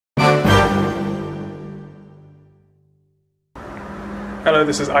Hello,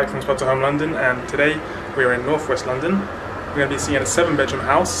 this is Ike from Spotahome, London, and today we are in northwest London. We're going to be seeing a 7-bedroom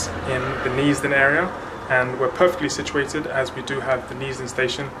house in the Neasden area, and we're perfectly situated as we do have the Neasden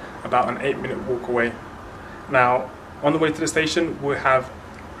station about an 8-minute walk away. Now, on the way to the station, we have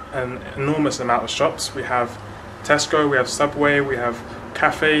an enormous amount of shops. We have Tesco, we have Subway, we have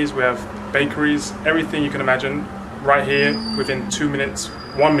cafes, we have bakeries, everything you can imagine right here within 2 minutes,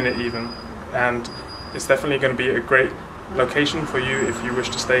 1 minute even, and it's definitely going to be a great location for you if you wish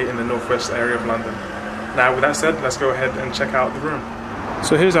to stay in the northwest area of London. Now, with that said, let's go ahead and check out the room.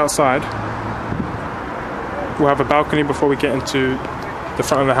 So here's outside. We'll have a balcony before we get into the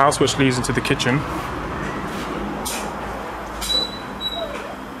front of the house, which leads into the kitchen.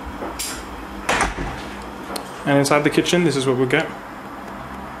 And inside the kitchen, this is what we'll get.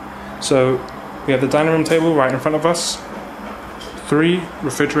 So we have the dining room table right in front of us, 3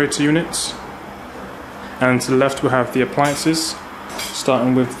 refrigerator units, and to the left we'll have the appliances,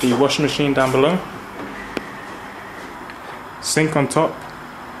 starting with the washing machine down below, sink on top,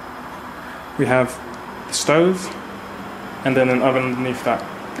 we have the stove, and then an oven underneath that.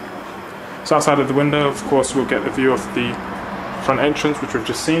 So outside of the window, of course, we'll get the view of the front entrance, which we've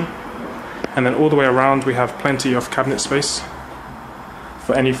just seen, and then all the way around we have plenty of cabinet space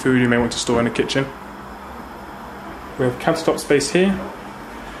for any food you may want to store in the kitchen. We have countertop space here,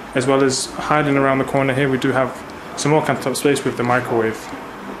 as well as hiding around the corner here we do have some more countertop space with the microwave.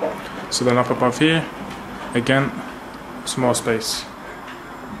 So then up above here, again, some more space.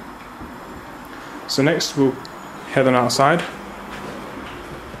 So next we'll head on outside.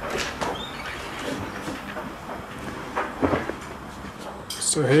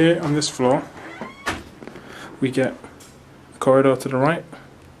 So here on this floor we get a corridor to the right,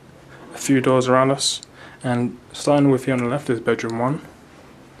 a few doors around us, and starting with here on the left is bedroom 1.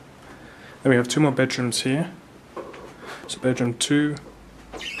 Then we have 2 more bedrooms here. So bedroom 2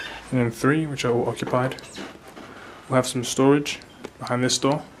 and then 3, which are all occupied. We'll have some storage behind this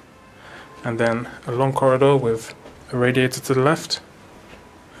door, and then a long corridor with a radiator to the left,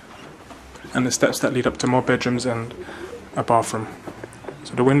 and the steps that lead up to more bedrooms and a bathroom.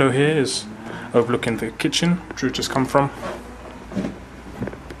 So the window here is overlooking the kitchen, which we've just come from.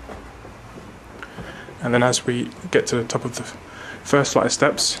 And then as we get to the top of the first flight of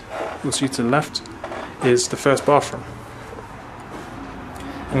steps, you'll see to the left is the first bathroom.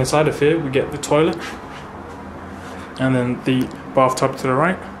 And inside of here we get the toilet, and then the bathtub to the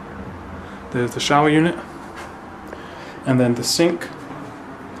right. There's the shower unit, and then the sink,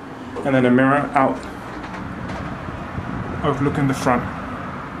 and then a mirror out overlooking the front.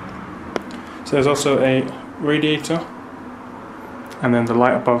 So there's also a radiator, and then the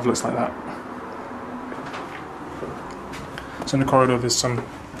light above looks like that. So in the corridor there's some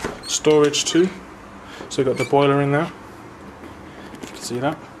storage too. So we've got the boiler in there, you can see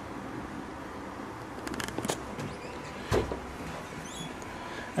that.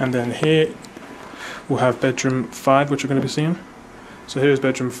 And then here we'll have bedroom 5, which we're going to be seeing. So here's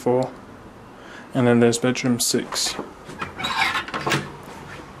bedroom 4, and then there's bedroom 6.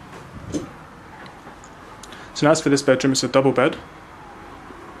 So now as for this bedroom, it's a double bed,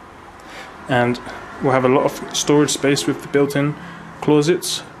 and we'll have a lot of storage space with the built-in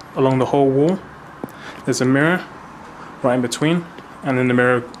closets along the whole wall. There's a mirror right in between, and in the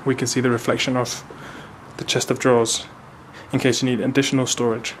mirror we can see the reflection of the chest of drawers in case you need additional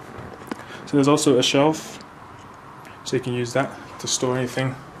storage. So there's also a shelf, so you can use that to store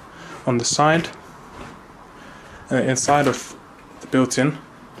anything on the side. And inside of the built-in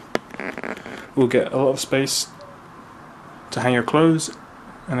we'll get a lot of space to hang your clothes,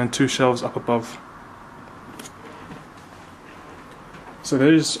 and then 2 shelves up above. So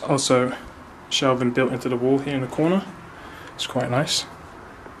there is also shelving built into the wall here in the corner. It's quite nice.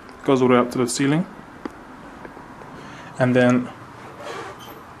 Goes all the way up to the ceiling. And then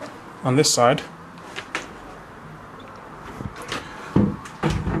on this side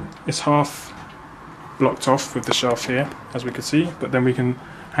it's half blocked off with the shelf here, as we can see, but then we can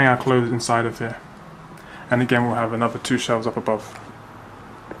hang our clothes inside of here. And again we'll have another 2 shelves up above.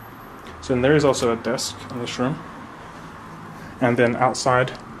 So then there is also a desk in this room. And then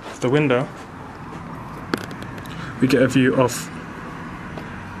outside the window we get a view of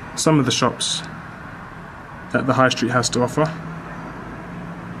some of the shops that the high street has to offer.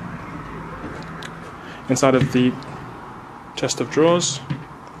 Inside of the chest of drawers,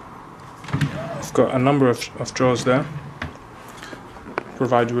 I've got a number of drawers there,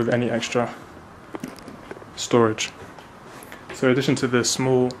 provide you with any extra storage. So in addition to the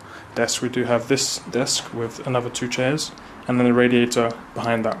small desk, we do have this desk with another 2 chairs, and then a radiator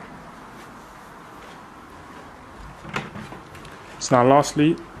behind that. So now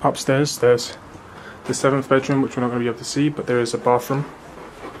lastly, upstairs there's the 7th bedroom, which we're not going to be able to see, but there is a bathroom.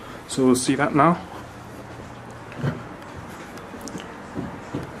 So we'll see that now.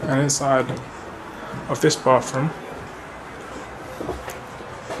 And inside of this bathroom,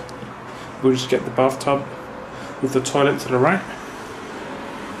 we'll just get the bathtub with the toilet to the right,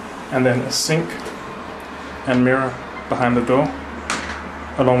 and then a sink and mirror behind the door,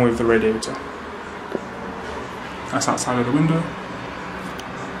 along with the radiator. That's outside of the window.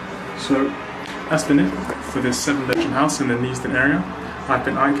 So that's been it for this 7-bedroom house in the Neasden area. I've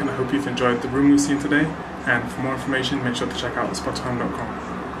been Ike, and I hope you've enjoyed the room we've seen today. And for more information, make sure to check out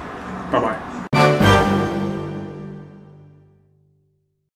spotahome.com. Bye bye.